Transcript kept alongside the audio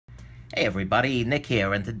Hey everybody, Nick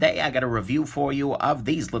here, and today I got a review for you of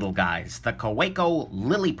these little guys, the Kaweco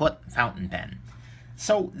Liliput fountain pen.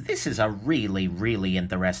 So this is a really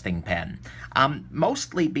interesting pen,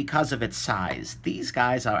 mostly because of its size. These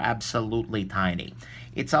guys are absolutely tiny.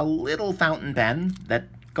 It's a little fountain pen that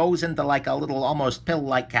goes into like a little almost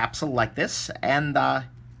pill-like capsule like this, and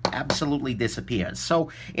absolutely disappears. So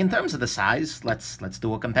in terms of the size, let's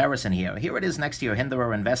do a comparison here. Here it is next to your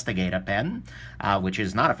Hinderer Investigator pen, which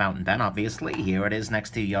is not a fountain pen, obviously. Here it is next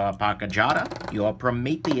to your Parker Jada, your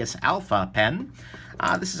Prometheus Alpha pen.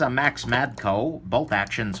 This is a Max Madco bolt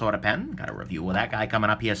action sort of pen. Got a review of that guy coming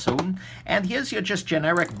up here soon. And here's your just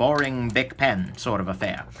generic boring Bic pen sort of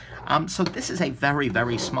affair. So this is a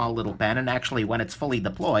very small little pen, and actually when it's fully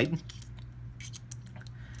deployed,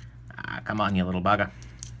 come on you little bugger.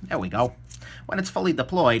 There we go. When it's fully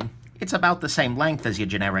deployed, it's about the same length as your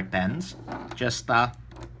generic pens, just a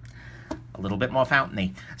little bit more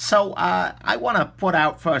fountainy. So I want to put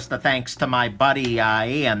out first a thanks to my buddy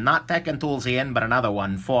Ian, not Tech and Tools Ian, but another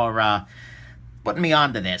one, for putting me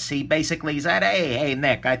onto this. He basically said, hey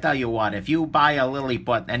Nick, I tell you what, if you buy a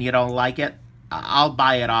Lilliput and you don't like it, I'll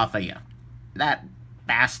buy it off of you. That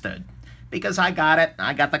bastard. Because I got it.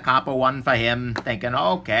 I got the copper one for him, thinking,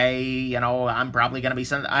 okay, you know, I'm probably going to be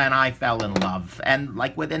some... And I fell in love. And,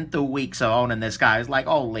 like, within 2 weeks of owning this guy, I was like,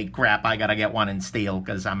 holy crap, I got to get one in steel,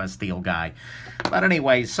 because I'm a steel guy. But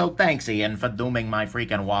anyways, so thanks, Ian, for dooming my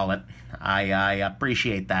freaking wallet. I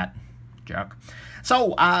appreciate that, jerk.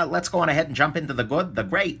 So, let's go on ahead and jump into the good, the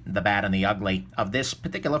great, the bad, and the ugly of this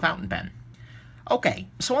particular fountain pen. Okay,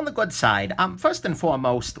 so on the good side, first and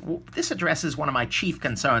foremost, this addresses one of my chief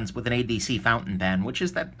concerns with an ADC fountain pen, which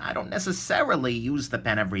is that I don't necessarily use the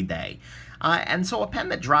pen every day. And so a pen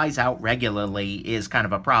that dries out regularly is kind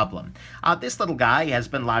of a problem. This little guy has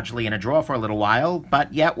been largely in a drawer for a little while,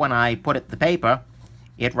 but yet when I put it to paper,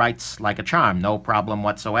 it writes like a charm, no problem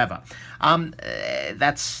whatsoever.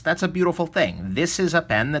 That's a beautiful thing. This is a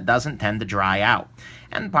pen that doesn't tend to dry out.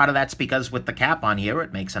 And part of that's because with the cap on here,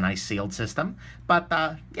 it makes a nice sealed system. But,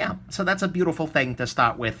 yeah, so that's a beautiful thing to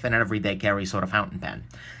start with in an everyday carry sort of fountain pen.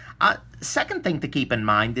 Second thing to keep in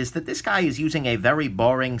mind is that this guy is using a very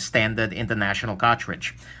boring standard international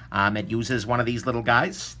cartridge. It uses one of these little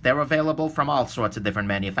guys. They're available from all sorts of different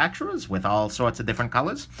manufacturers with all sorts of different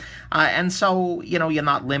colors. And so, you know, you're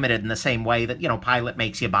not limited in the same way that, you know, Pilot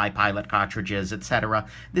makes you buy Pilot cartridges, etc.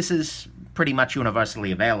 This is pretty much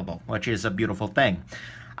universally available, which is a beautiful thing.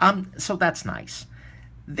 So that's nice.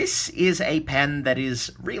 This is a pen that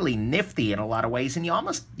is really nifty in a lot of ways, and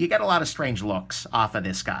you get a lot of strange looks off of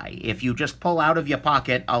this guy. If you just pull out of your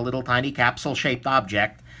pocket a little tiny capsule-shaped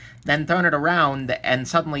object, then turn it around, and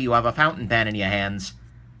suddenly you have a fountain pen in your hands,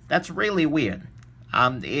 that's really weird.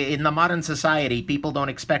 In the modern society, people don't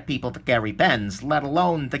expect people to carry pens, let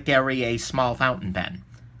alone to carry a small fountain pen.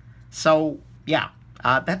 So, yeah.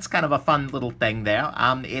 That's kind of a fun little thing there.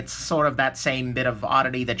 It's sort of that same bit of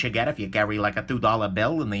oddity that you get if you carry like a $2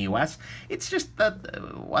 bill in the US. It's just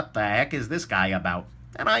that, what the heck is this guy about?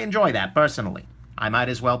 And I enjoy that, personally. I might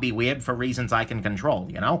as well be weird for reasons I can control,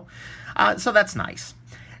 you know? So that's nice.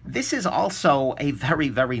 This is also a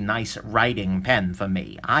very nice writing pen for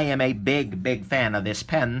me. I am a big fan of this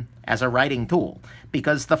pen as a writing tool,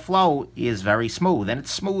 because the flow is very smooth, and it's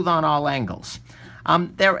smooth on all angles.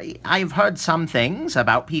 I've heard some things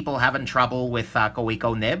about people having trouble with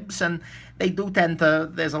Kaweco nibs, and they do tend to,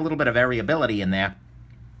 there's a little bit of variability in there.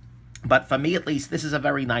 But for me, at least, this is a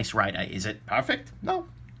very nice writer. Is it perfect? No,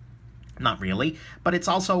 not really. But it's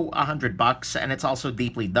also $100, and it's also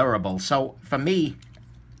deeply durable. So for me,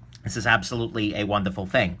 this is absolutely a wonderful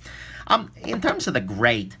thing. In terms of the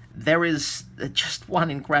great, there is just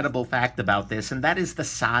one incredible fact about this, and that is the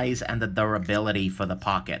size and the durability for the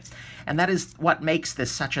pocket. And that is what makes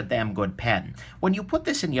this such a damn good pen. When you put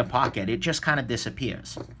this in your pocket, it just kind of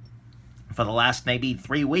disappears. For the last maybe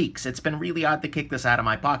 3 weeks, it's been really hard to kick this out of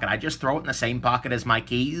my pocket. I just throw it in the same pocket as my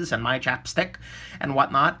keys and my chapstick and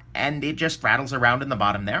whatnot, and it just rattles around in the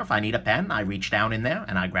bottom there. If I need a pen, I reach down in there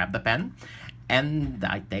and I grab the pen and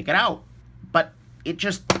I take it out. But it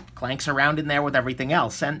just clanks around in there with everything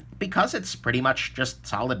else, and because it's pretty much just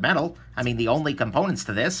solid metal, I mean, the only components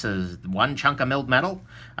to this is one chunk of milled metal,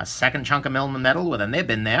 a second chunk of milled metal with a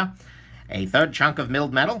nib in there, a third chunk of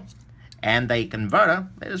milled metal, and a converter.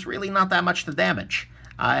 There's really not that much to damage,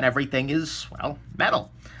 and everything is, well,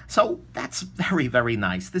 metal. So that's very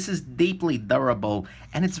nice. This is deeply durable,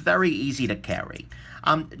 and it's very easy to carry.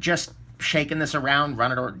 Just shaking this around,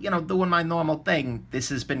 running, or, you know, doing my normal thing, this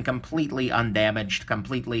has been completely undamaged,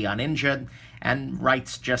 completely uninjured, and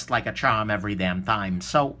writes just like a charm every damn time.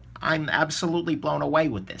 So I'm absolutely blown away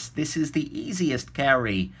with this. This is the easiest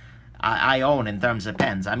carry I own in terms of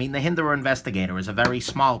pens. I mean, the Hinderer Investigator is a very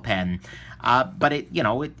small pen, but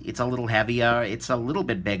it's a little heavier, it's a little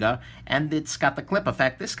bit bigger, and it's got the clip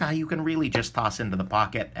effect. This guy you can really just toss into the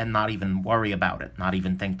pocket and not even worry about it, not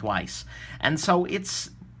even think twice. And so this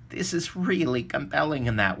is really compelling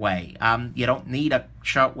in that way. You don't need a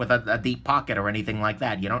shirt with a deep pocket or anything like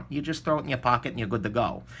that. You just throw it in your pocket and you're good to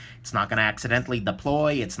go. It's not going to accidentally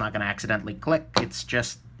deploy. It's not going to accidentally click.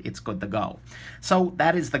 It's good to go. So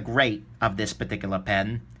that is the great of this particular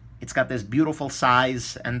pen. It's got this beautiful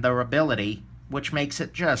size and durability, which makes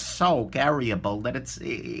it just so carryable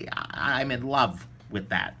that I'm in love with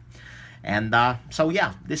that. And so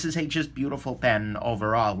yeah, this is a just beautiful pen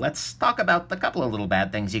overall. Let's talk about a couple of little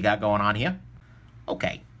bad things you got going on here.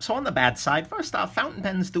 Okay, so on the bad side, first off, fountain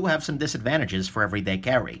pens do have some disadvantages for everyday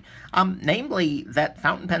carry. Namely, that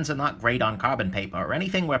fountain pens are not great on carbon paper or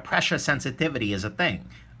anything where pressure sensitivity is a thing.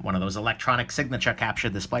 One of those electronic signature capture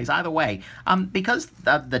displays. Either way, because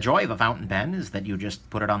the joy of a fountain pen is that you just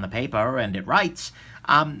put it on the paper and it writes,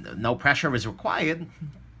 no pressure is required.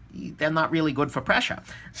 They're not really good for pressure.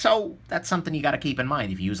 So that's something you got to keep in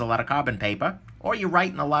mind. If you use a lot of carbon paper, or you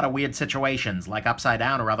write in a lot of weird situations, like upside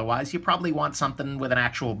down or otherwise, you probably want something with an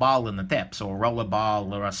actual ball in the tips, or a roller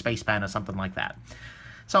ball, or a space pen, or something like that.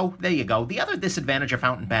 So there you go. The other disadvantage a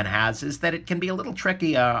fountain pen has is that it can be a little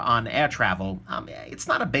trickier on air travel. It's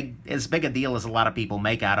not as big a deal as a lot of people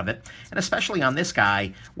make out of it, and especially on this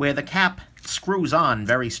guy, where the cap screws on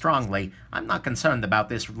very strongly. I'm not concerned about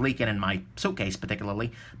this leaking in my suitcase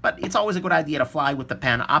particularly, but it's always a good idea to fly with the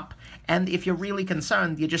pen up, and if you're really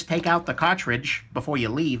concerned, you just take out the cartridge before you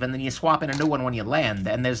leave, and then you swap in a new one when you land,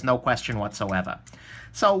 and there's no question whatsoever.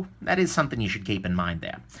 So that is something you should keep in mind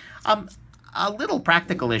there. A little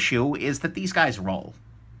practical issue is that these guys roll.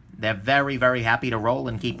 They're very, very happy to roll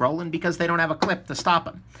and keep rolling because they don't have a clip to stop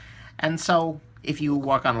them. And so if you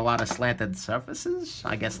work on a lot of slanted surfaces,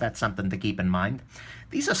 I guess that's something to keep in mind.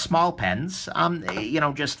 These are small pens,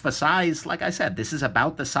 just for size. Like I said, this is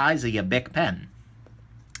about the size of your Bic pen.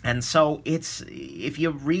 And so if you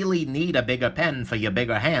really need a bigger pen for your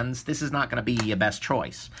bigger hands, this is not going to be your best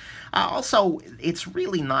choice. Also, it's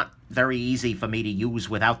really not very easy for me to use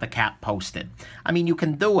without the cap posted. I mean, you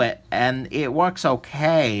can do it, and it works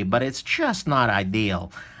okay, but it's just not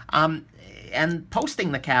ideal. And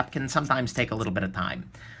posting the cap can sometimes take a little bit of time.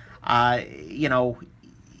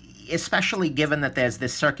 Especially given that there's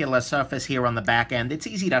this circular surface here on the back end. It's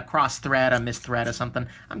easy to cross-thread or mis-thread or something.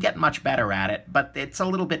 I'm getting much better at it, but it's a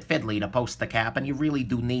little bit fiddly to post the cap, and you really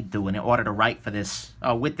do need to in order to write for this,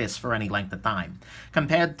 with this for any length of time.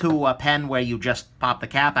 Compared to a pen where you just pop the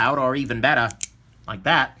cap out, or even better, like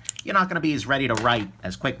that, you're not going to be as ready to write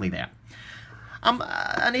as quickly there.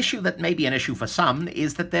 An issue that may be an issue for some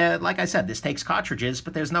is that like I said, this takes cartridges,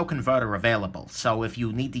 but there's no converter available. So if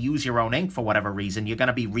you need to use your own ink for whatever reason, you're going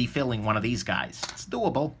to be refilling one of these guys. It's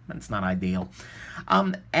doable, but it's not ideal.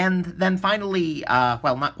 And then finally,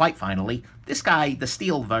 well, not quite finally, this guy, the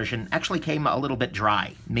steel version, actually came a little bit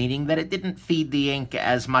dry, meaning that it didn't feed the ink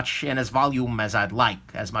as much in as volume as I'd like,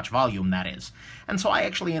 as much volume that is. And so I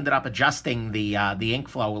actually ended up adjusting the ink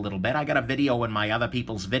flow a little bit. I got a video in my Other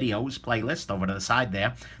People's Videos playlist over to the side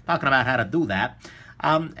there, talking about how to do that.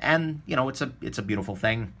 And, it's a beautiful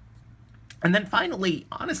thing. And then finally,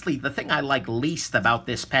 honestly, the thing I like least about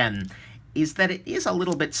this pen is that it is a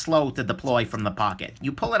little bit slow to deploy from the pocket.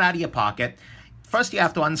 You pull it out of your pocket, first you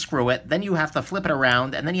have to unscrew it, then you have to flip it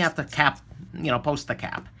around, and then you have to post the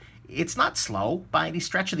cap. It's not slow by any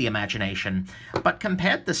stretch of the imagination, but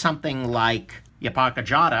compared to something like your Parker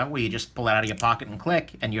Jotta, where you just pull it out of your pocket and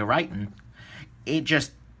click, and you're writing, it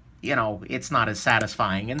just, it's not as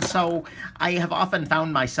satisfying. And so I have often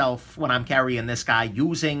found myself, when I'm carrying this guy,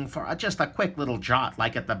 using for just a quick little jot,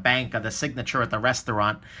 like at the bank or the signature at the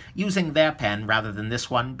restaurant, using their pen rather than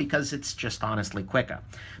this one, because it's just honestly quicker.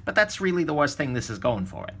 But that's really the worst thing this is going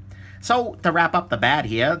for it. So to wrap up the bad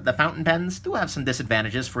here, the fountain pens do have some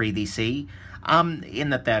disadvantages for EDC, in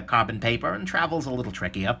that they're carbon paper and travel's a little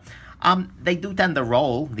trickier. They do tend to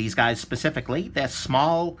roll, these guys specifically. They're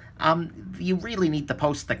small. You really need to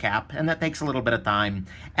post the cap, and that takes a little bit of time.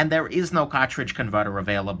 And there is no cartridge converter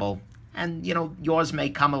available. And, yours may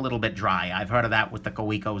come a little bit dry. I've heard of that with the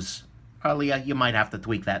Kawecos earlier. You might have to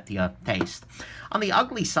tweak that to your taste. On the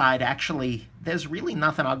ugly side, actually, there's really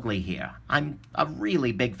nothing ugly here. I'm a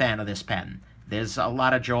really big fan of this pen. There's a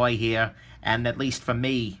lot of joy here, and at least for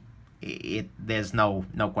me, there's no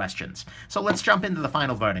questions. So let's jump into the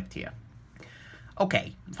final verdict here.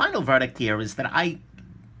 Okay, final verdict here is that I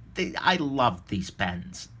I love these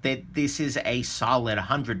pens. This is a solid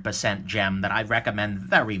 100% gem that I recommend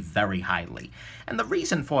very, very highly. And the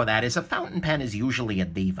reason for that is a fountain pen is usually a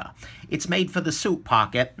diva. It's made for the suit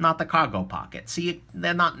pocket, not the cargo pocket. See,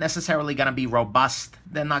 they're not necessarily going to be robust.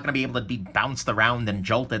 They're not going to be able to be bounced around and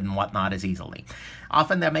jolted and whatnot as easily.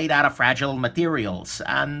 Often they're made out of fragile materials,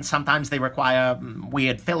 and sometimes they require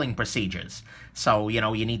weird filling procedures. So, you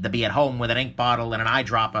know, you need to be at home with an ink bottle and an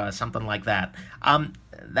eyedropper, something like that.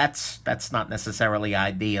 That's not necessarily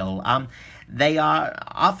ideal. They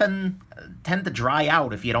often tend to dry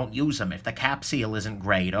out if you don't use them, if the cap seal isn't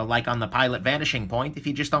great, or like on the Pilot Vanishing Point, if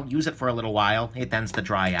you just don't use it for a little while, it tends to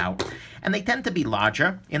dry out. And they tend to be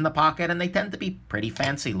larger in the pocket, and they tend to be pretty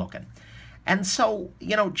fancy looking. And so,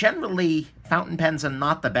 you know, generally, fountain pens are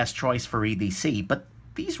not the best choice for EDC, but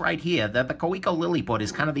these right here, the Kaweco Liliput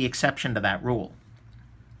is kind of the exception to that rule.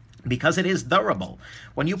 Because it is durable.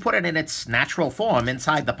 When you put it in its natural form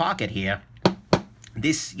inside the pocket here,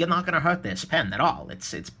 you're not going to hurt this pen at all.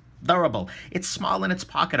 It's durable. It's small and it's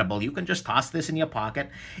pocketable. You can just toss this in your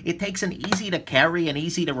pocket. It takes an easy to carry and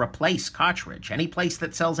easy to replace cartridge. Any place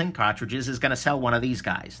that sells ink cartridges is going to sell one of these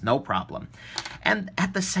guys. No problem. And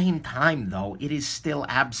at the same time, though, it is still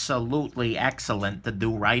absolutely excellent to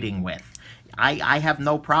do writing with. I have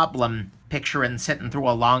no problem picturing sitting through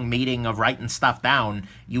a long meeting of writing stuff down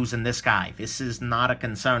using this guy. This is not a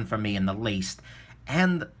concern for me in the least.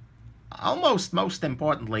 And almost most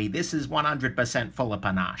importantly, this is 100% full of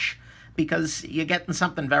panache, because you're getting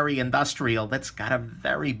something very industrial that's got a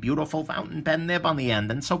very beautiful fountain pen nib on the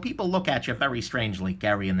end, and so people look at you very strangely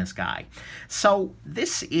carrying this guy. So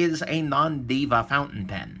this is a non-diva fountain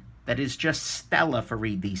pen that is just stellar for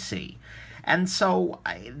EDC. And so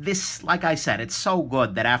this, like I said, it's so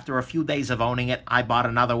good that after a few days of owning it, I bought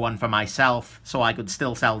another one for myself so I could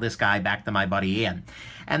still sell this guy back to my buddy Ian.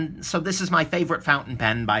 And so this is my favorite fountain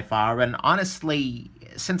pen by far, and honestly,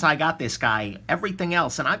 since I got this guy, everything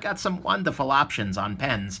else, and I've got some wonderful options on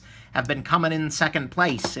pens, have been coming in second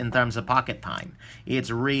place in terms of pocket time. It's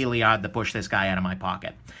really hard to push this guy out of my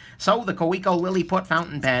pocket. So the Kaweco Liliput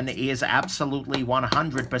fountain pen is absolutely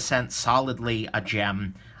 100% solidly a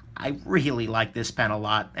gem. I really like this pen a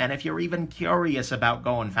lot, and if you're even curious about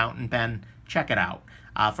going fountain pen, check it out.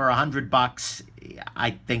 For $100,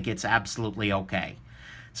 I think it's absolutely okay.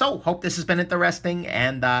 So, hope this has been interesting,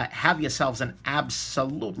 and have yourselves an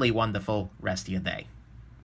absolutely wonderful rest of your day.